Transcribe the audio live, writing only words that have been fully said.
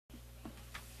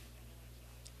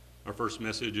Our first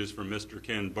message is from Mr.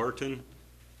 Ken Barton.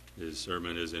 His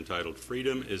sermon is entitled,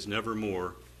 Freedom is Never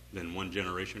More Than One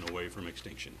Generation Away from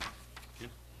Extinction. Ken?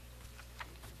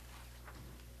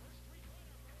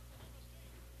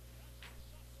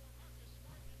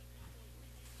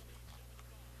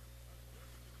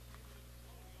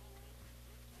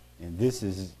 And this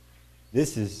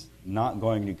is not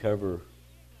going to cover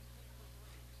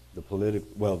the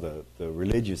the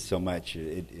religious so much,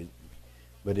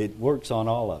 but it works on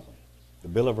all of them. The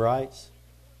Bill of Rights,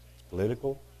 it's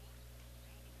political.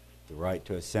 The right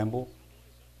to assemble,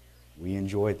 we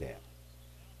enjoy that.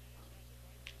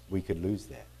 We could lose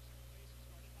that.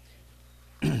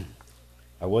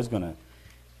 I was going to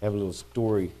have a little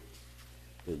story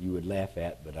that you would laugh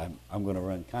at, but I'm going to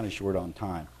run kind of short on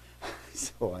time,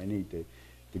 so I need to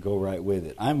go right with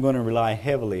it. I'm going to rely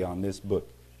heavily on this book,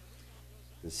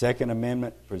 The Second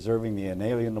Amendment, Preserving the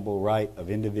Inalienable Right of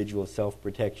Individual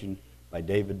Self-Protection by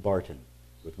David Barton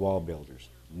with Wall Builders.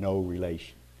 No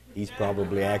relation. He's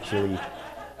probably actually,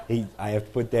 I have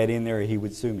to put that in there or he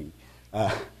would sue me.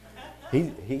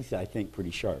 He's, I think, pretty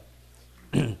sharp.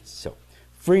 So,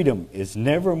 freedom is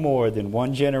never more than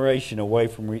one generation away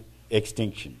from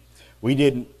extinction. We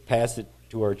didn't pass it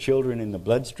to our children in the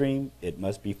bloodstream. It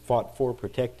must be fought for,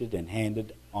 protected, and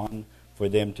handed on for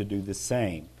them to do the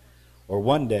same. Or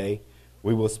one day,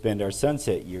 we will spend our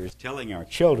sunset years telling our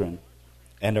children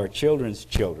and our children's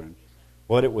children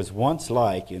what it was once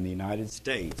like in the United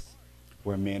States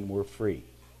where men were free.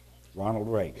 Ronald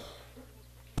Reagan.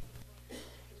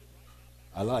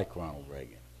 I like Ronald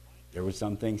Reagan. There were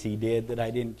some things he did that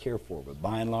I didn't care for, but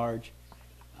by and large,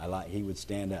 he would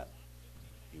stand up.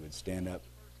 He would stand up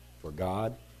for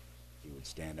God. He would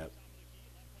stand up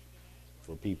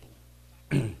for people.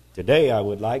 Today, I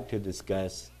would like to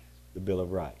discuss the Bill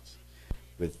of Rights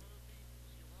with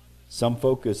some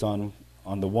focus on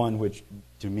the one which,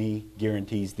 to me,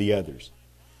 guarantees the others.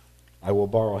 I will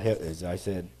borrow, as I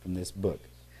said, from this book.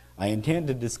 I intend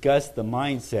to discuss the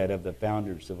mindset of the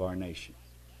founders of our nation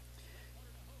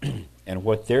and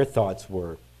what their thoughts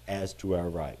were as to our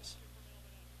rights.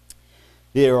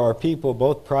 There are people,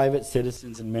 both private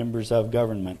citizens and members of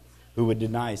government, who would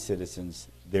deny citizens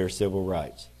their civil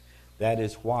rights. That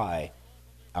is why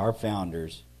our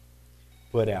founders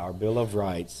put our Bill of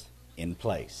Rights in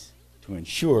place, to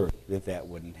ensure that that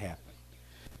wouldn't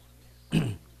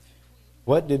happen.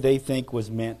 What did they think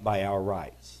was meant by our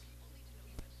rights?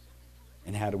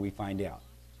 And how do we find out?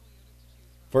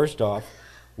 First off,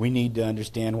 we need to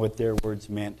understand what their words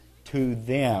meant to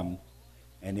them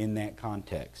and in that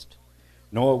context.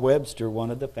 Noah Webster,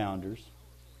 one of the founders,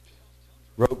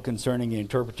 wrote concerning the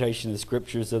interpretation of the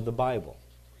scriptures of the Bible.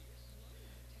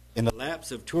 In the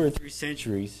lapse of 2 or 3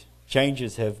 centuries,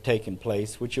 changes have taken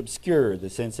place which obscure the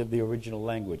sense of the original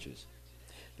languages.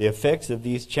 The effects of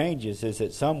these changes is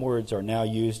that some words are now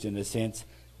used in a sense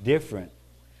different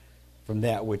from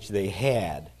that which they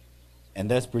had, and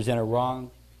thus present a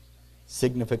wrong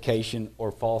signification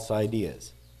or false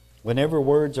ideas. Whenever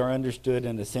words are understood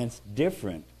in a sense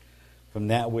different from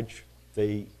that which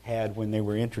they had when they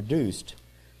were introduced,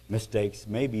 mistakes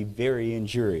may be very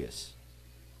injurious.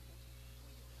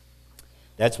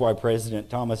 That's why President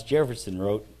Thomas Jefferson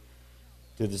wrote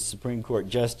to the Supreme Court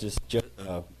Justice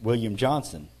William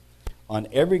Johnson, on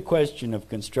every question of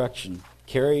construction,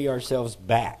 carry ourselves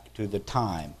back to the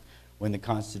time when the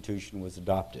Constitution was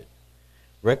adopted.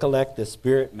 Recollect the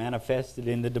spirit manifested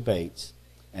in the debates,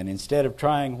 and instead of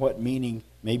trying what meaning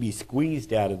may be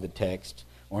squeezed out of the text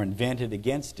or invented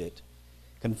against it,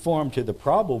 conform to the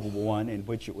probable one in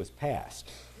which it was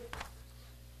passed.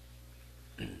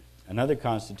 Another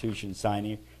Constitution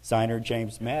signer,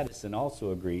 James Madison,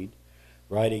 also agreed,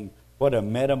 writing, what a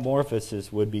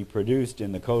metamorphosis would be produced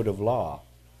in the code of law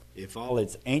if all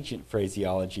its ancient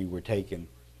phraseology were taken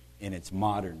in its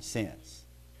modern sense.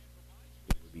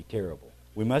 It would be terrible.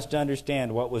 We must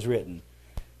understand what was written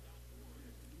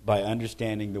by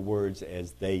understanding the words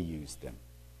as they used them.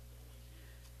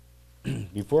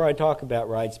 Before I talk about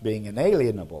rights being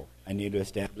inalienable, I need to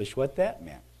establish what that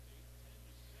meant.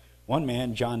 One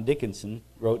man, John Dickinson,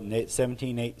 wrote in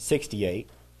 1768,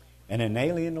 an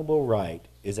inalienable right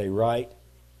is a right,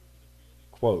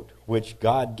 quote, which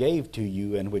God gave to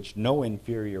you and which no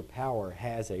inferior power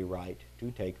has a right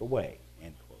to take away,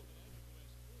 end quote.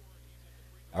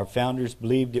 Our founders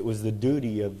believed it was the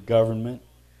duty of government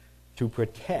to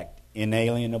protect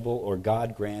inalienable or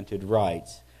God-granted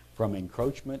rights from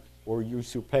encroachment or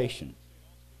usurpation.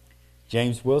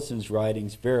 James Wilson's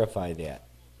writings verify that.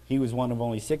 He was one of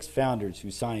only 6 founders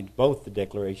who signed both the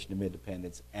Declaration of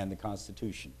Independence and the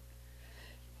Constitution.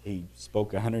 He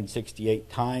spoke 168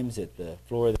 times at the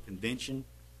floor of the convention,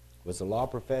 was a law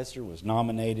professor, was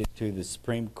nominated to the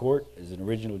Supreme Court as an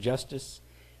original justice,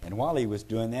 and while he was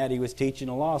doing that, he was teaching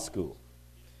a law school.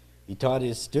 He taught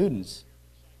his students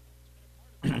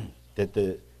that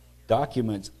the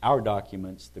documents, our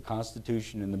documents, the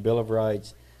Constitution and the Bill of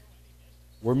Rights,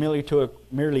 were merely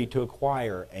to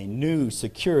acquire a new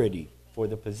security for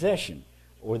the possession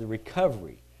or the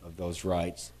recovery of those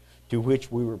rights to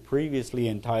which we were previously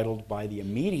entitled by the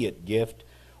immediate gift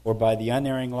or by the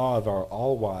unerring law of our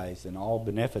all-wise and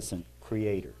all-beneficent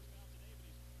Creator.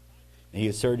 And he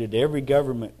asserted every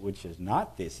government which has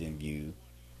not this in view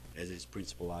as its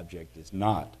principal object is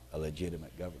not a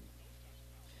legitimate government.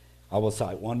 I will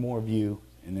cite one more view,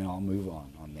 and then I'll move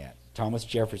on that. Thomas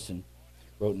Jefferson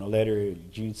wrote in a letter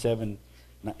June 7,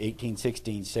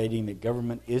 1816, stating that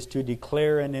government is to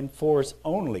declare and enforce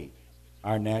only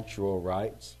our natural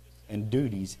rights and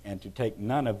duties and to take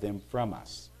none of them from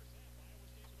us.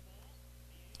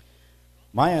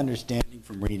 My understanding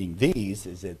from reading these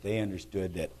is that they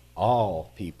understood that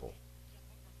all people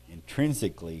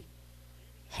intrinsically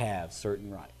have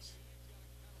certain rights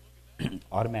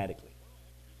automatically,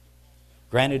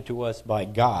 granted to us by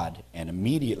God and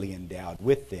immediately endowed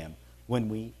with them when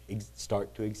we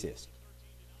start to exist.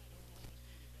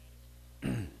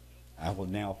 I will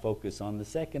now focus on the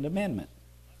Second Amendment.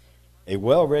 A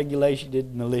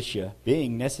well-regulated militia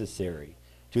being necessary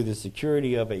to the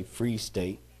security of a free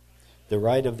state, the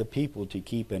right of the people to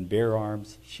keep and bear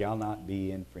arms shall not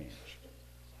be infringed.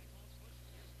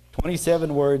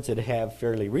 27 words that have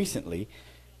fairly recently,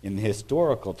 in the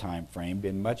historical time frame,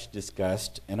 been much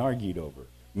discussed and argued over.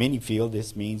 Many feel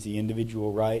this means the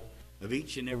individual right of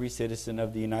each and every citizen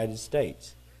of the United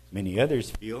States. Many others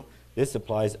feel this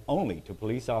applies only to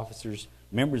police officers,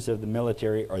 members of the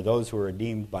military, or those who are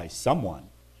deemed by someone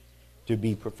to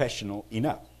be professional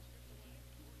enough.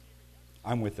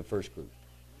 I'm with the first group.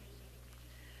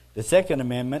 The Second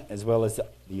Amendment, as well as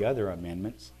the other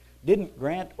amendments, didn't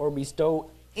grant or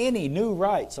bestow any new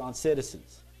rights on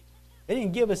citizens. They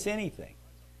didn't give us anything.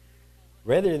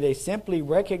 Rather, they simply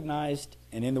recognized,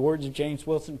 and in the words of James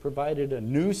Wilson, provided a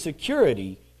new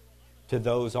security to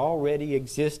those already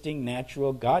existing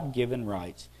natural God-given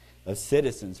rights of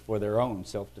citizens for their own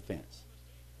self-defense.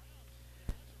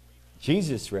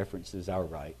 Jesus references our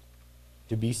right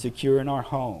to be secure in our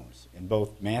homes in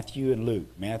both Matthew and Luke.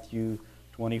 Matthew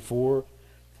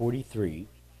 24:43.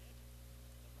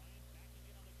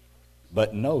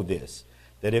 But know this,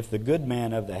 that if the good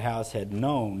man of the house had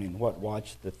known in what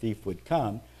watch the thief would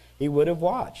come, he would have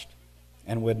watched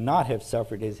and would not have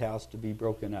suffered his house to be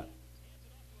broken up.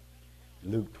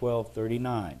 Luke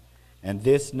 12:39. And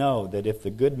this know, that if the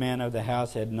good man of the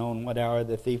house had known what hour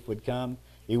the thief would come,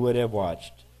 he would have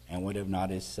watched and would have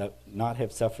not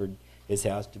have suffered his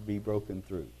house to be broken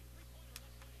through.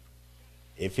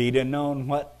 If he'd have known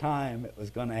what time it was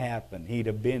going to happen, he'd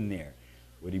have been there.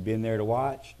 Would he have been there to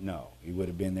watch? No, he would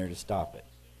have been there to stop it.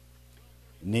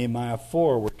 In Nehemiah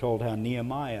 4, we're told how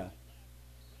Nehemiah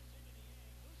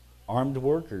armed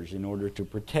workers in order to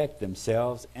protect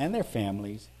themselves and their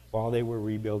families while they were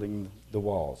rebuilding the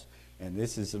walls. And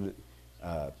this is,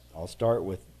 I'll start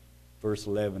with verse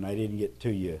 11. I didn't get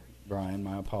to you, Brian,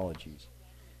 my apologies.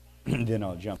 Then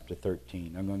I'll jump to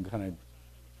 13. I'm going to kind of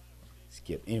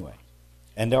skip. Anyway.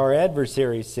 And our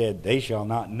adversaries said, they shall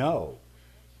not know,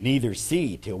 neither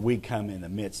see till we come in the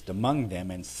midst among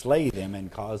them and slay them and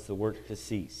cause the work to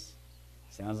cease.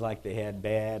 Sounds like they had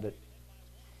bad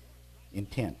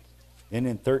intent. Then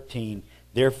in 13,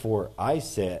 therefore I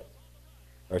set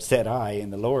I in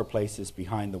the lower places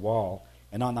behind the wall,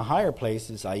 and on the higher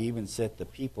places I even set the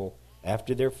people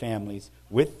after their families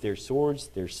with their swords,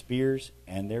 their spears,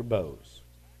 and their bows.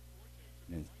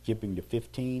 And then skipping to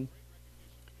 15.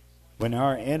 When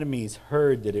our enemies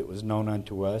heard that it was known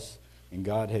unto us, and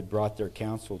God had brought their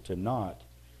counsel to naught,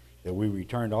 that we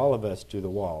returned all of us to the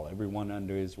wall, everyone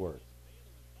under his work.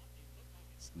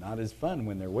 It's not as fun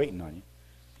when they're waiting on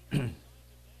you.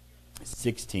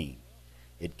 16.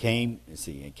 It came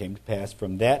to pass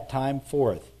from that time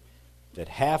forth that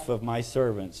half of my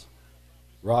servants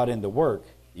wrought in the work,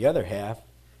 the other half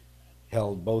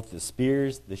held both the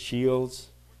spears, the shields,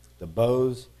 the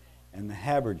bows, and the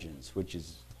habergeons, which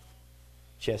is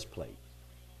chest plate.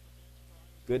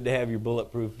 Good to have your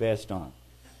bulletproof vest on.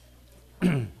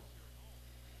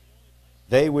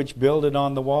 They which builded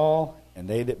on the wall, and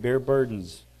they that bear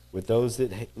burdens with those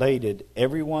that laded,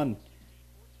 every one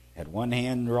had one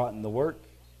hand wrought in the work,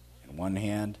 and one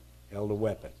hand held a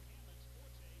weapon.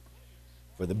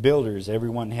 For the builders,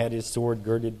 everyone had his sword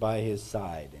girded by his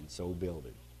side, and so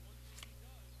builded.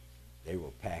 They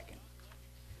were packing.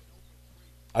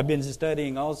 I've been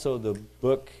studying also the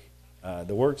book,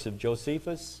 The Works of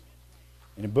Josephus.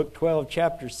 In book 12,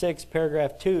 chapter 6,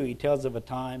 paragraph 2, he tells of a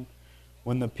time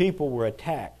when the people were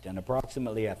attacked, and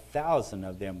approximately 1,000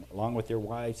 of them, along with their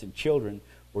wives and children,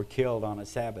 were killed on a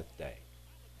Sabbath day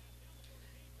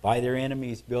by their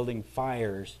enemies building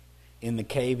fires in the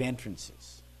cave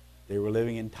entrances. They were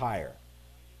living in Tyre,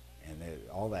 and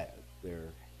their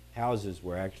houses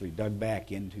were actually dug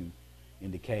back into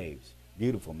caves.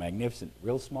 Beautiful, magnificent,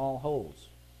 real small holes.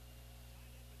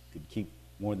 Could keep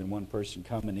more than one person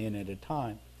coming in at a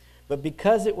time. But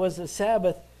because it was a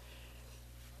Sabbath,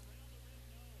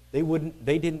 they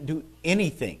didn't do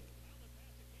anything.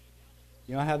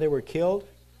 You know how they were killed?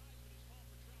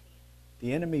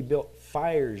 The enemy built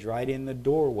fires right in the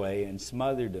doorway and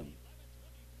smothered them.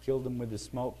 Killed them with the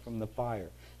smoke from the fire.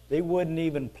 They wouldn't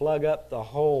even plug up the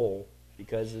hole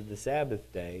because of the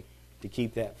Sabbath day to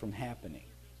keep that from happening.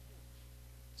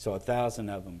 So 1,000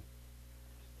 of them,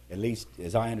 at least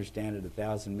as I understand it,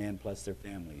 1,000 men plus their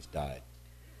families died.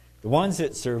 The ones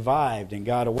that survived and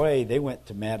got away, they went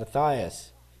to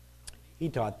Mattathias. He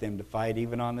taught them to fight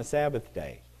even on the Sabbath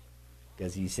day,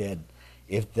 because he said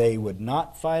if they would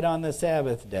not fight on the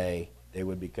Sabbath day, they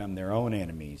would become their own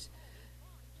enemies,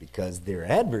 because their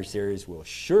adversaries will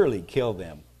surely kill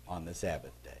them on the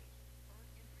Sabbath day.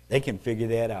 They can figure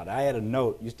that out. I had a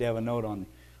note, used to have a note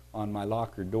on my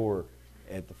locker door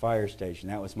at the fire station.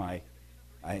 That was my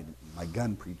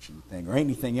gun preaching thing, or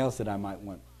anything else that I might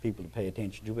want people to pay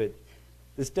attention to. But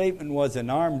the statement was, an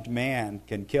armed man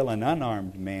can kill an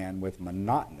unarmed man with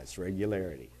monotonous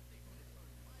regularity.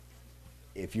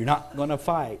 If you're not going to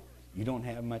fight, you don't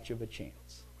have much of a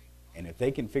chance. And if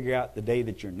they can figure out the day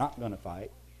that you're not going to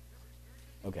fight,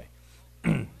 okay.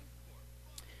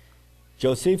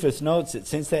 Josephus notes that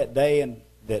since that day and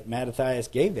that Mattathias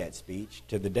gave that speech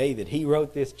to the day that he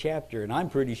wrote this chapter, and I'm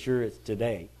pretty sure it's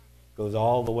today, goes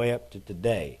all the way up to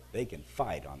today, they can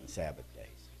fight on the Sabbath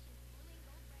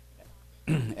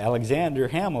days. Alexander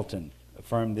Hamilton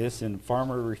affirmed this in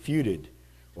Farmer Refuted,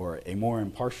 or a more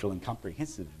impartial and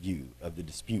comprehensive view of the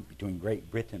dispute between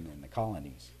Great Britain and the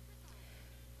colonies.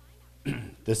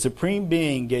 The Supreme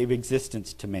Being gave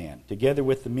existence to man, together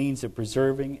with the means of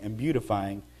preserving and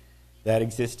beautifying that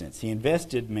existence. He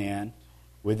invested man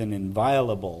with an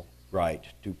inviolable right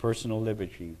to personal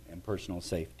liberty and personal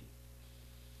safety.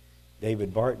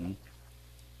 David Barton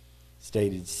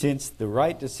stated, since the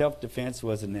right to self-defense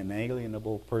was an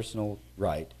inalienable personal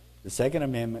right, the Second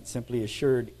Amendment simply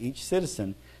assured each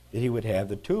citizen that he would have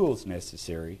the tools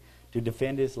necessary to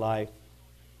defend his life,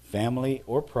 family,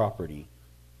 or property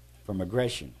from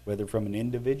aggression, whether from an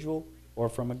individual or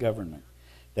from a government.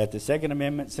 That the Second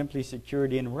Amendment simply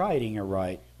secured in writing a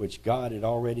right which God had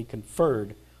already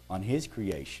conferred on his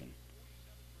creation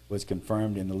was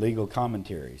confirmed in the legal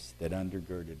commentaries that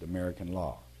undergirded American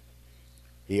law.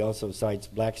 He also cites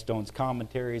Blackstone's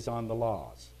commentaries on the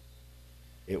laws.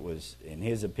 It was, in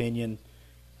his opinion,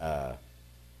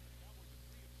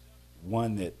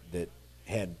 one that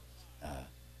had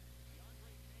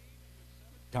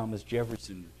Thomas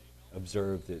Jefferson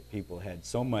observed that people had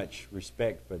so much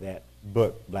respect for that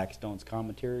book, Blackstone's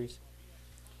Commentaries,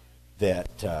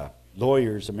 that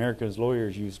America's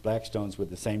lawyers used Blackstone's with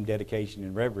the same dedication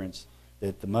and reverence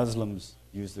that the Muslims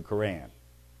use the Quran.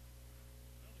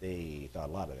 They thought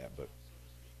a lot of that book.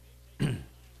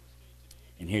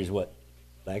 And here's what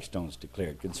Blackstone's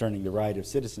declared concerning the right of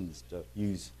citizens to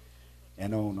use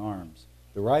and own arms.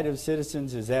 The right of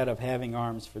citizens is that of having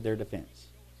arms for their defense.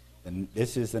 And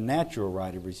this is the natural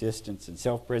right of resistance and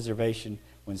self-preservation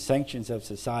when sanctions of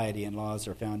society and laws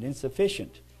are found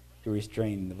insufficient to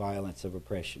restrain the violence of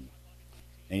oppression.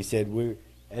 And he said,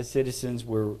 as citizens,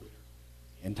 we're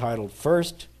entitled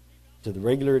first to the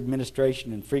regular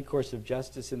administration and free course of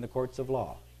justice in the courts of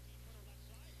law.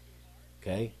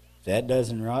 Okay? If that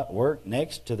doesn't work,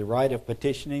 next to the right of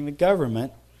petitioning the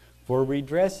government for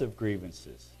redress of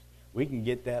grievances. We can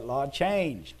get that law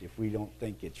changed if we don't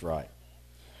think it's right.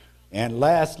 And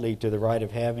lastly, to the right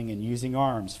of having and using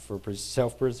arms for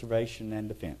self-preservation and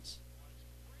defense.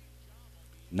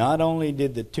 Not only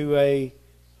did the 2A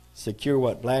secure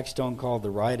what Blackstone called the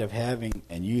right of having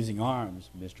and using arms,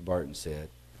 Mr. Barton said,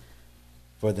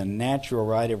 for the natural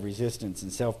right of resistance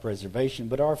and self-preservation,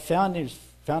 but our founding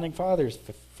fathers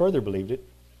further believed it.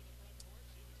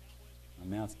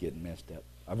 My mouth's getting messed up.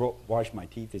 I washed my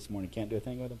teeth this morning, can't do a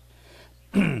thing with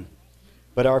them.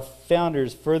 But our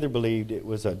founders further believed it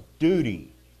was a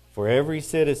duty for every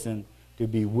citizen to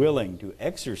be willing to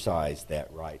exercise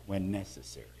that right when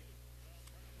necessary.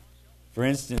 For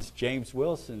instance, James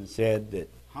Wilson said that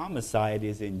homicide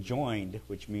is enjoined,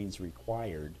 which means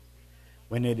required,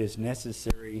 when it is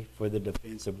necessary for the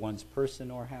defense of one's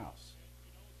person or house.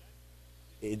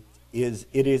 it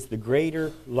is the great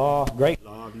law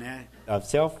of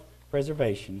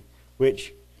self-preservation,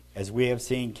 which, as we have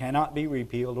seen, cannot be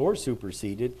repealed or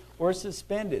superseded or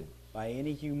suspended by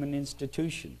any human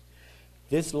institution.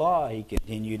 This law, he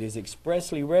continued, is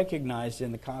expressly recognized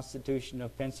in the Constitution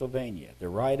of Pennsylvania. The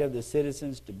right of the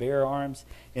citizens to bear arms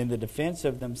in the defense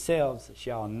of themselves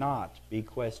shall not be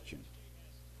questioned.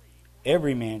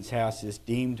 Every man's house is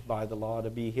deemed by the law to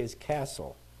be his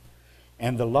castle.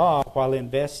 And the law, while it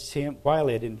invests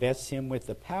him with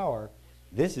the power,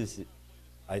 this is,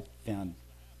 I found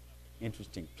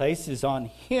interesting, places on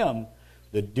him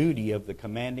the duty of the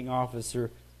commanding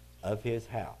officer of his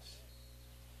house.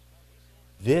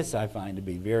 This I find to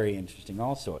be very interesting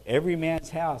also. Every man's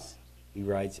house, he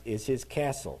writes, is his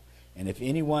castle, and if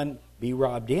anyone be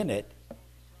robbed in it,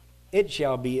 it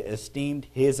shall be esteemed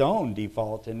his own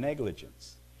default and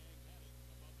negligence.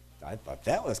 I thought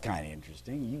that was kind of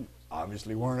interesting. You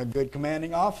obviously weren't a good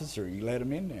commanding officer. You let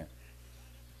him in there.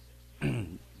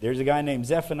 There's a guy named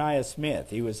Zephaniah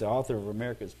Smith. He was the author of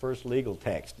America's first legal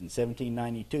text in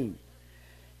 1792.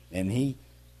 And he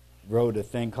wrote a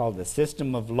thing called the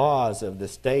System of Laws of the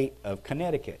State of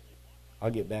Connecticut. I'll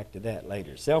get back to that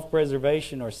later.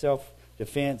 Self-preservation or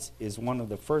self-defense is one of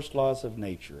the first laws of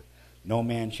nature. No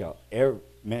man shall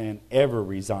ever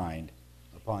resign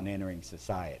upon entering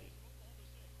society.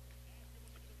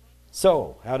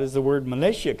 So, how does the word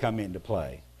militia come into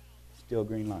play? Still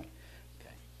green light.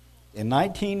 Okay. In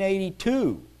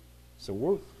 1982, so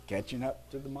we're catching up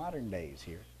to the modern days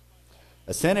here,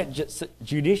 a Senate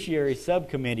Judiciary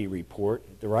Subcommittee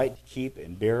report, The Right to Keep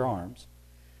and Bear Arms,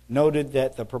 noted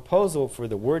that the proposal for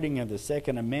the wording of the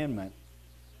Second Amendment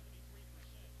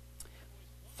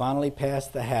finally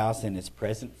passed the House in its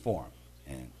present form.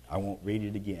 And I won't read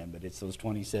it again, but it's those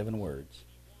 27 words.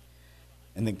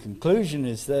 And the conclusion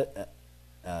is that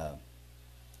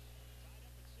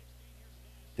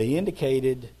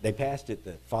they passed it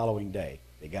the following day.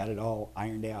 They got it all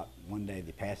ironed out one day.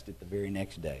 They passed it the very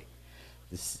next day.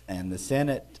 And the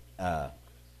Senate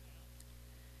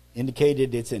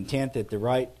indicated its intent that the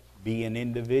right be an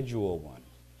individual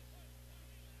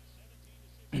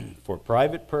one for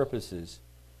private purposes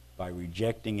by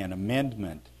rejecting an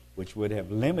amendment which would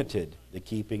have limited the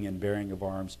keeping and bearing of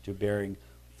arms to bearing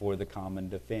for the common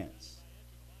defense.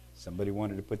 Somebody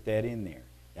wanted to put that in there.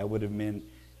 That would have meant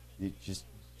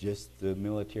just the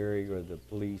military or the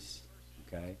police.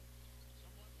 Okay.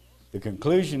 The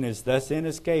conclusion is thus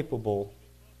inescapable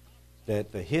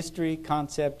that the history,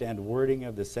 concept, and wording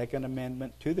of the Second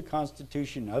Amendment to the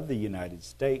Constitution of the United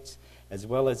States, as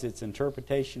well as its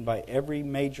interpretation by every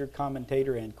major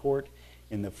commentator and court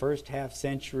in the first half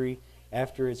century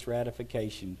after its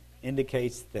ratification,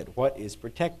 indicates that what is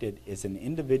protected is an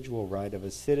individual right of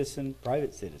a citizen,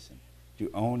 private citizen, to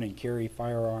own and carry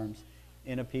firearms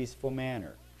in a peaceful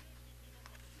manner.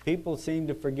 People seem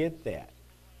to forget that.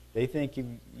 They think if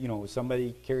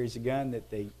somebody carries a gun that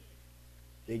they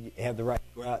have the right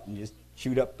to go out and just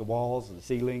shoot up the walls or the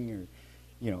ceiling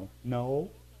or no.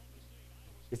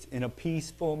 It's in a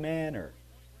peaceful manner.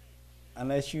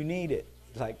 Unless you need it.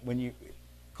 It's like when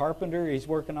carpenter, he's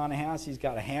working on a house, he's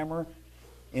got a hammer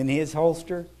in his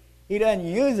holster. He doesn't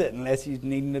use it unless he's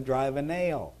needing to drive a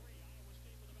nail.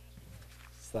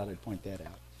 Just thought I'd point that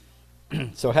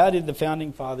out. So how did the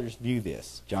Founding Fathers view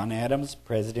this? John Adams,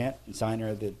 President and signer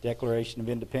of the Declaration of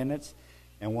Independence,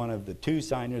 and one of the two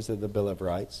signers of the Bill of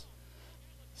Rights,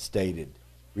 stated,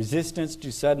 "Resistance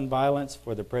to sudden violence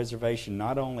for the preservation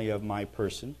not only of my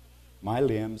person, my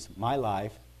limbs, my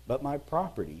life, but my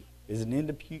property is an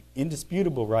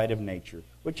indisputable right of nature,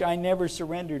 which I never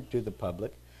surrendered to the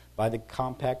public by the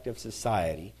compact of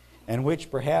society, and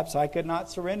which perhaps I could not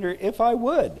surrender if I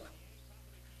would.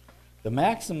 The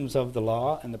maxims of the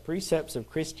law and the precepts of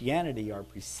Christianity are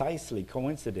precisely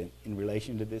coincident in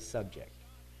relation to this subject."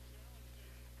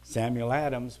 Samuel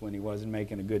Adams, when he wasn't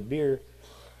making a good beer,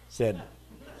 said,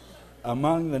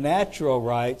 "Among the natural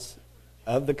rights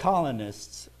of the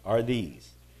colonists are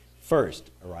these. First,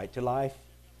 a right to life.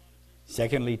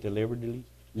 Secondly, to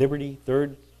liberty.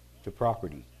 Third, to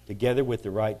property, together with the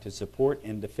right to support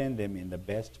and defend them in the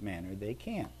best manner they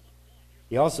can."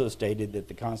 He also stated that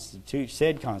the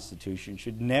said Constitution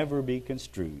should never be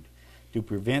construed to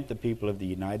prevent the people of the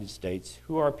United States,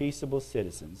 who are peaceable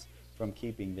citizens, from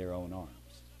keeping their own arms.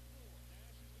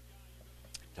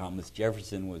 Thomas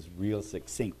Jefferson was real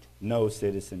succinct. No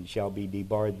citizen shall be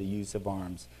debarred the use of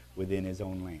arms within his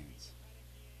own lands.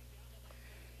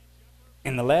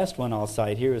 And the last one I'll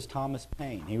cite here is Thomas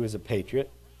Paine. He was a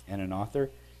patriot and an author,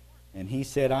 and he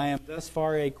said, "I am thus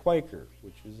far a Quaker,"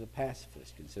 which was a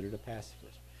pacifist, considered a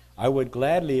pacifist. "I would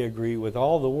gladly agree with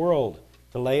all the world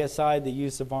to lay aside the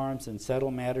use of arms and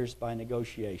settle matters by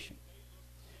negotiation.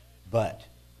 But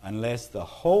unless the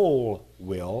whole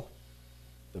will,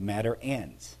 the matter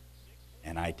ends,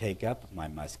 and I take up my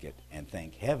musket and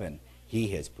thank heaven he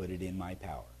has put it in my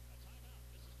power.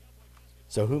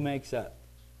 So who makes up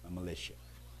a militia?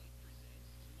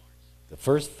 The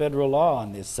first federal law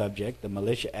on this subject, the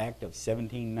Militia Act of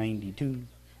 1792,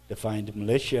 defined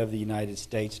militia of the United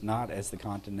States not as the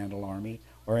Continental Army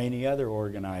or any other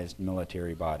organized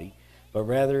military body, but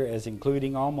rather as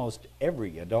including almost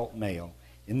every adult male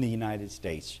in the United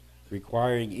States,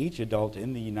 requiring each adult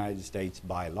in the United States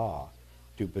by law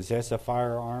to possess a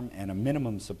firearm and a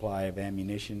minimum supply of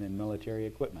ammunition and military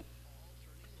equipment.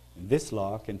 And this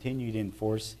law continued in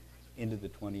force into the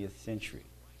 20th century.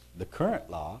 The current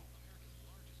law,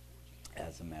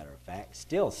 as a matter of fact,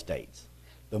 still states,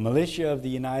 the militia of the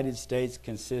United States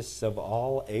consists of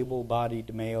all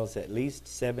able-bodied males at least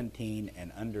 17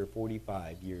 and under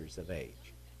 45 years of age.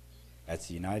 That's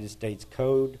the United States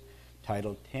Code,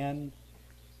 Title 10,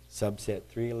 subset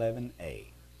 311A.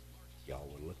 Y'all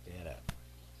will look that up.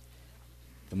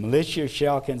 The militia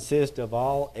shall consist of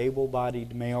all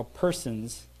able-bodied male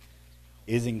persons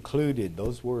is included,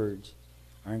 those words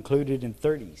are included in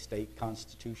 30 state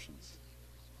constitutions.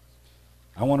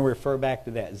 I want to refer back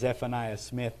to that Zephaniah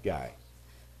Smith guy.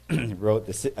 Wrote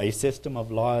A System of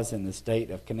Laws in the State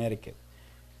of Connecticut.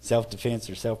 Self-defense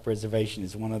or self-preservation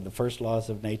is one of the first laws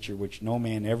of nature which no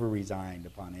man ever resigned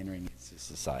upon entering into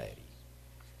society.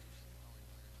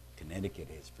 Connecticut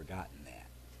has forgotten that.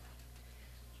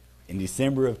 In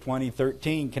December of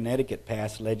 2013, Connecticut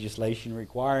passed legislation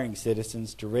requiring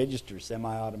citizens to register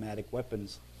semi-automatic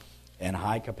weapons and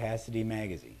high-capacity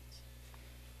magazines.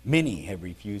 Many have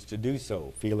refused to do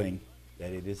so, feeling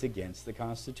that it is against the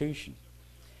Constitution.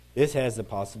 This has the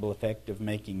possible effect of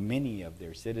making many of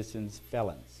their citizens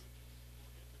felons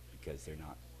because they're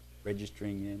not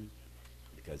registering them,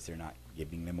 because they're not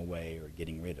giving them away or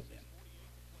getting rid of them.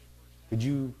 Could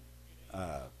you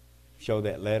show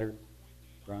that letter,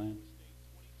 Brian?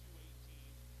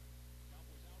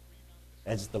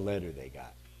 That's the letter they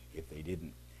got. If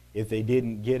they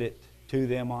didn't get it to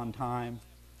them on time,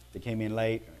 they came in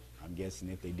late, I'm guessing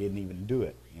if they didn't even do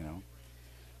it, you know.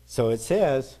 So it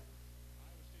says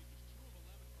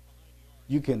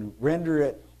you can render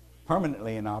it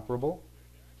permanently inoperable,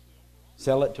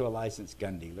 sell it to a licensed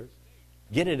gun dealer,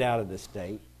 get it out of the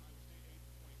state,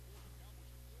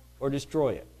 or destroy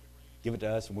it. Give it to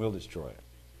us and we'll destroy it.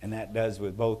 And that does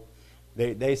with both,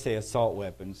 they say assault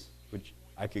weapons, which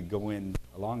I could go in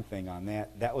a long thing on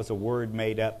that. That was a word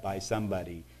made up by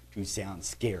somebody to sound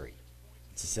scary.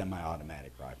 It's a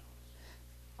semi-automatic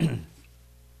rifle.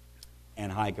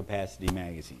 And high-capacity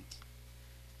magazines.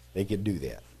 They could do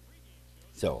that.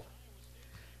 So,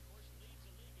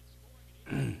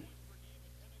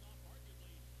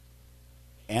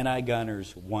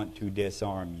 anti-gunners want to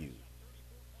disarm you.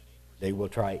 They will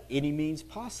try any means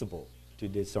possible to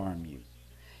disarm you.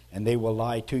 And they will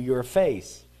lie to your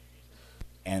face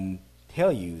and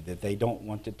tell you that they don't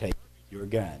want to take your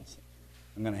guns.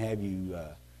 I'm going to have you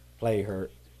play her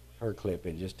clip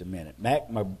in just a minute.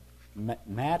 Matt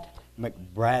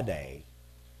McBrady,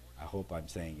 I hope I'm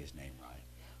saying his name right,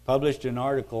 published an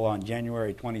article on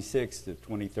January 26th of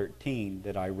 2013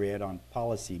 that I read on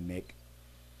PolicyMic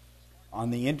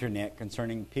on the internet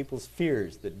concerning people's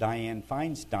fears that Dianne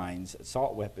Feinstein's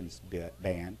assault weapons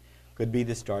ban could be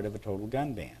the start of a total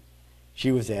gun ban.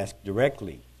 She was asked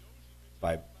directly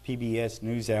by PBS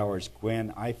NewsHour's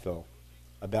Gwen Ifill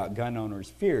about gun owners'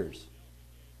 fears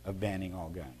of banning all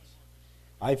guns.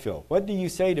 Ifill, what do you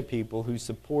say to people who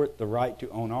support the right to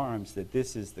own arms, that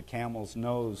this is the camel's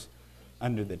nose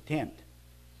under the tent?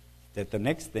 That the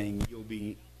next thing you'll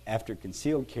be after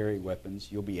concealed carry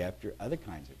weapons, you'll be after other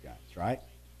kinds of guns, right?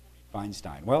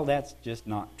 Feinstein. Well, that's just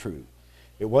not true.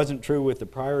 It wasn't true with the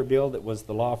prior bill that was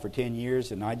the law for 10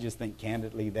 years, and I just think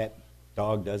candidly that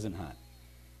dog doesn't hunt.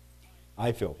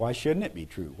 Ifill, why shouldn't it be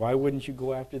true? Why wouldn't you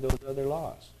go after those other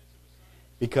laws?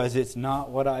 Because it's not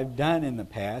what I've done in the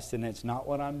past, and it's not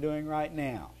what I'm doing right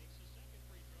now.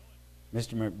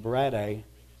 Mr. McBrady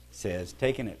says,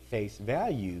 taken at face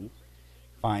value,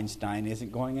 Feinstein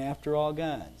isn't going after all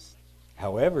guns.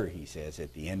 However, he says,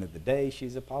 at the end of the day,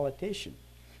 she's a politician,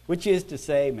 which is to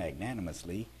say,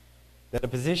 magnanimously, that a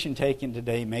position taken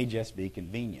today may just be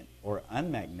convenient, or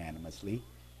unmagnanimously,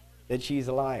 that she's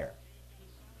a liar,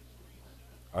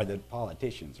 or that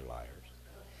politicians are liars.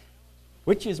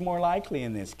 Which is more likely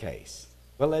in this case?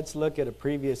 Well, let's look at a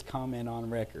previous comment on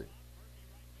record.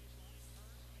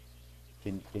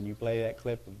 Can you play that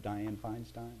clip of Dianne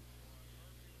Feinstein?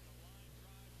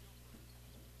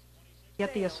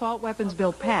 get the assault weapons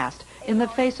bill passed in the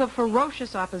face of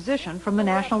ferocious opposition from the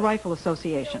National Rifle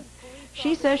Association.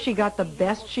 She says she got the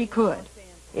best she could.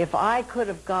 If I could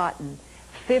have gotten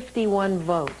 51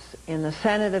 votes in the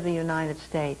Senate of the United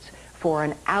States for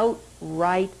an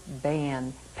outright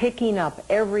ban, picking up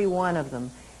every one of them,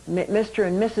 Mr.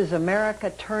 and Mrs. America,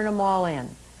 turn them all in,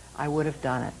 I would have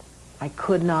done it. I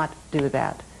could not do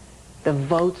that. The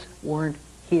votes weren't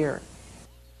here.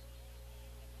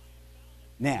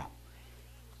 Now,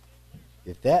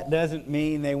 if that doesn't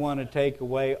mean they want to take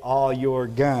away all your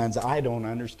guns, I don't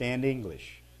understand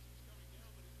English.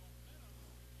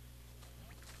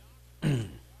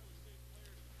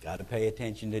 Got to pay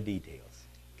attention to details.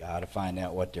 Got to find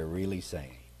out what they're really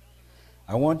saying.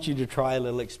 I want you to try a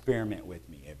little experiment with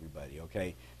me, everybody,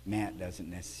 okay? Matt doesn't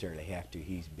necessarily have to.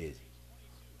 He's busy.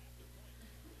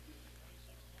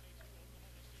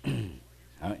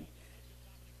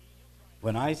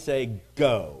 When I say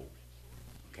go,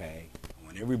 okay, I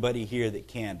want everybody here that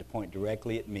can to point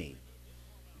directly at me,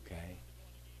 okay?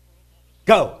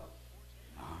 Go!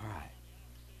 All right.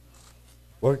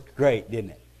 Worked great,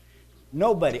 didn't it?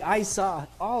 Nobody, I saw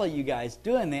all of you guys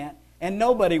doing that, and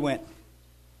nobody went,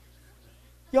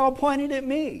 y'all pointed at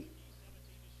me,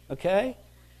 okay?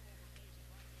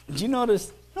 Did you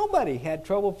notice nobody had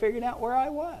trouble figuring out where I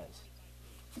was?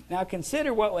 Now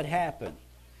consider what would happen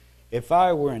if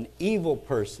I were an evil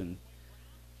person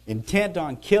intent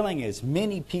on killing as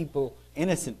many people,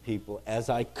 innocent people, as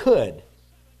I could,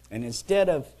 and instead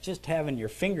of just having your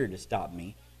finger to stop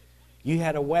me, you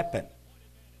had a weapon.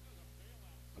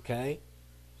 Okay?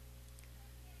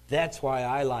 That's why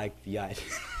I like the idea.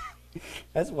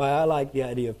 That's why I like the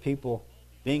idea of people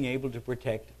being able to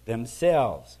protect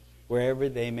themselves wherever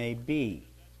they may be.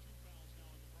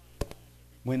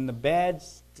 When the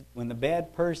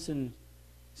bad person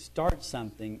starts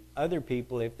something, other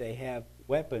people, if they have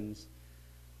weapons,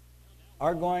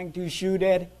 are going to shoot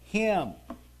at him.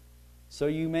 So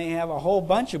you may have a whole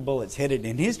bunch of bullets headed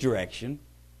in his direction,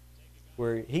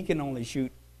 where he can only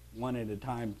shoot one at a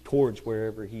time towards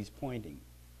wherever he's pointing.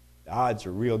 The odds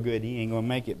are real good he ain't going to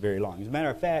make it very long. As a matter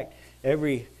of fact,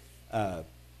 every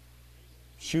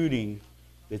shooting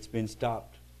that's been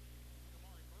stopped.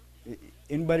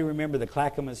 Anybody remember the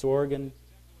Clackamas, Oregon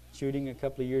shooting a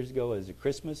couple of years ago as a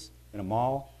Christmas in a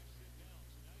mall?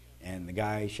 And the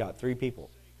guy shot 3 people.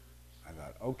 I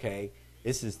thought, okay,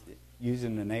 this is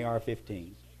using an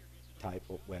AR-15 type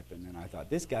of weapon. And I thought,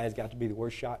 this guy's got to be the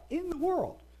worst shot in the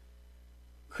world.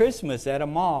 Christmas at a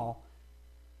mall,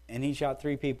 and he shot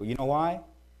 3 people. You know why?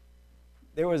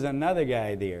 There was another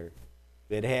guy there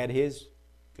that had his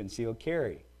concealed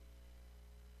carry.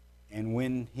 And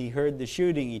when he heard the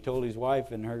shooting, he told his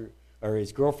wife and her, or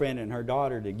his girlfriend and her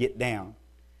daughter to get down.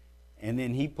 And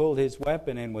then he pulled his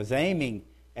weapon and was aiming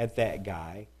at that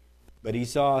guy. But he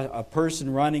saw a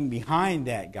person running behind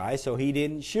that guy, so he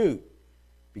didn't shoot,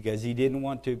 because he didn't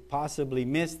want to possibly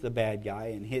miss the bad guy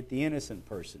and hit the innocent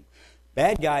person.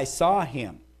 Bad guy saw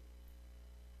him,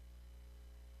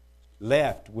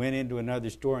 left, went into another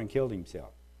store and killed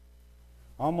himself.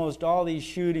 Almost all these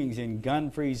shootings in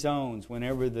gun-free zones,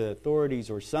 whenever the authorities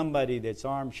or somebody that's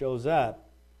armed shows up,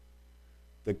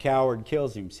 the coward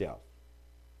kills himself.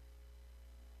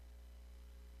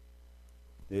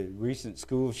 The recent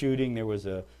school shooting, there was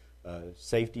a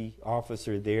safety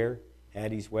officer there,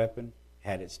 had his weapon,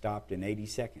 had it stopped in 80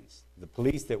 seconds. The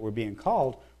police that were being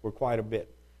called were quite a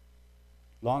bit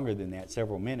longer than that,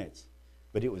 several minutes.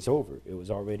 But it was over. It was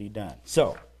already done.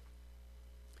 So,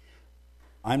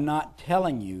 I'm not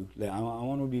telling you that. I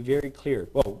want to be very clear.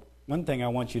 Well, one thing I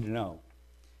want you to know.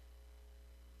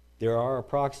 There are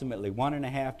approximately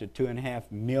 1.5 to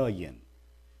 2.5 million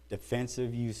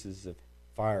defensive uses of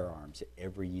firearms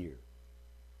every year.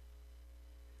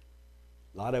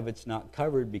 A lot of it's not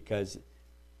covered because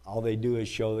all they do is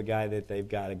show the guy that they've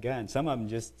got a gun. Some of them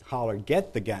just holler,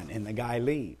 "Get the gun," and the guy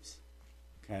leaves.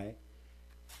 Okay?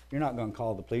 You're not going to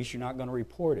call the police. You're not going to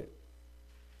report it.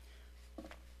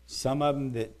 Some of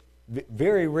them that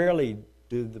very rarely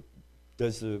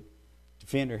does the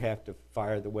defender have to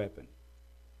fire the weapon.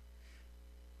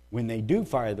 When they do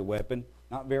fire the weapon,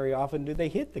 not very often do they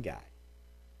hit the guy.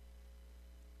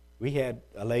 We had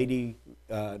a lady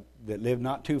that lived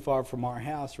not too far from our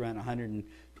house, around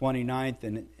 129th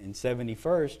and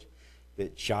 71st,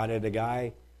 that shot at a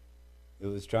guy that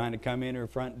was trying to come in her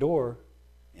front door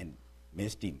and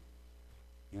missed him.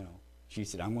 You know, she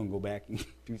said, "I'm going to go back and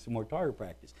do some more target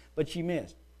practice." But she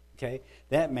missed. Okay?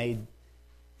 That made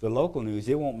the local news.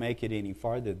 It won't make it any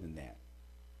farther than that.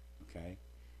 Okay?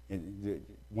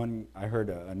 And I heard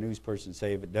a news person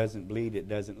say, if it doesn't bleed, it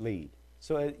doesn't lead.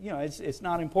 So, it's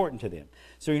not important to them.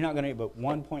 So you're not going to get but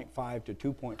 1.5 to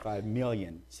 2.5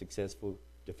 million successful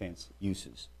defense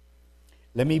uses.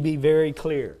 Let me be very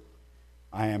clear.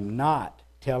 I am not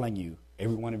telling you,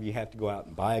 every one of you have to go out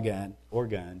and buy a gun or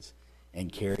guns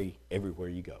and carry everywhere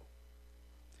you go.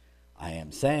 I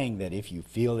am saying that if you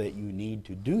feel that you need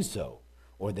to do so,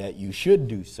 or that you should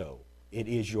do so, it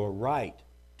is your right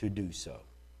to do so.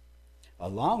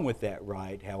 Along with that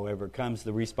right, however, comes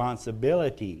the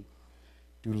responsibility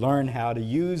to learn how to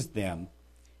use them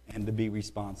and to be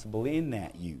responsible in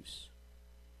that use.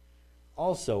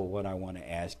 Also, what I want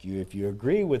to ask you, if you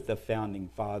agree with the Founding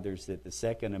Fathers that the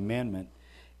Second Amendment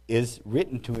is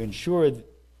written to ensure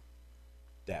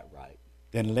that right,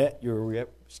 then let your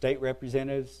state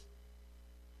representatives,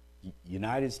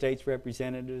 United States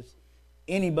representatives,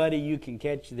 anybody you can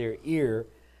catch their ear,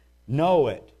 know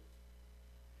it.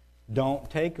 Don't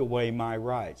take away my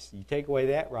rights. You take away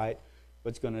that right,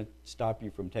 what's going to stop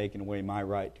you from taking away my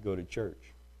right to go to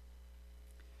church?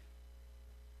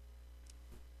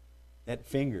 That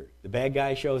finger. The bad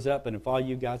guy shows up, and if all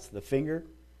you got's the finger,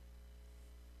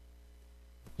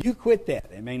 you quit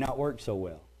that. It may not work so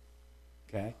well.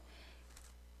 Okay?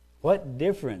 What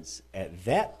difference at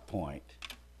that point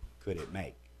could it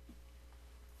make?